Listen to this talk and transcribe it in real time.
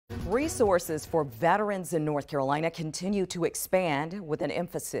Resources for veterans in North Carolina continue to expand with an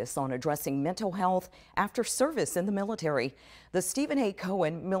emphasis on addressing mental health after service in the military. The Stephen A.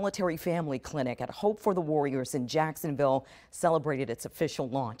 Cohen Military Family Clinic at Hope for the Warriors in Jacksonville celebrated its official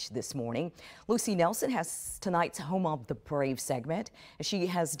launch this morning. Lucy Nelson has tonight's Home of the Brave segment. She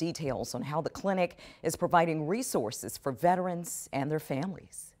has details on how the clinic is providing resources for veterans and their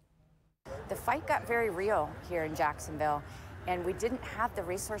families. The fight got very real here in Jacksonville, and we didn't have the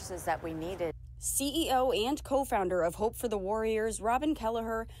resources that we needed. CEO and co-founder of Hope for the Warriors, Robin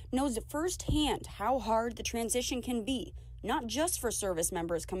Kelleher, knows firsthand how hard the transition can be, not just for service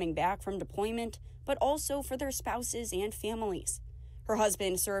members coming back from deployment, but also for their spouses and families. Her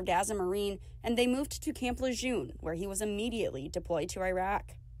husband served as a Marine, and they moved to Camp Lejeune, where he was immediately deployed to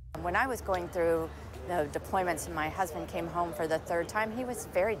Iraq. When I was going through the deployments and my husband came home for the third time, he was a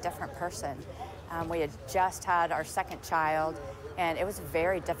very different person. We had just had our second child, and it was a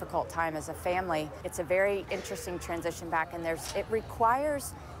very difficult time as a family. It's a very interesting transition back, and it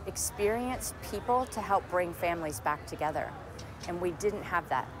requires experienced people to help bring families back together, and we didn't have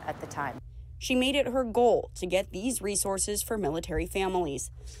that at the time. She made it her goal to get these resources for military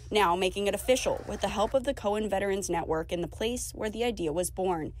families, now making it official with the help of the Cohen Veterans Network in the place where the idea was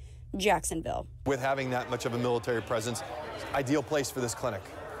born, Jacksonville. With having that much of a military presence, ideal place for this clinic.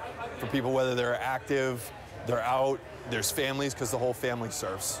 For people, whether they're active, they're out, there's families, because the whole family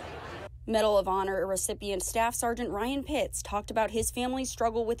serves. Medal of Honor recipient Staff Sergeant Ryan Pitts talked about his family's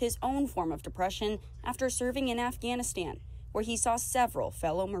struggle with his own form of depression after serving in Afghanistan, where he saw several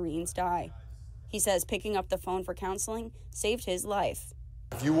fellow Marines die. He says picking up the phone for counseling saved his life.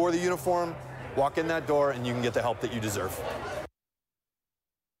 If you wore the uniform, walk in that door and you can get the help that you deserve.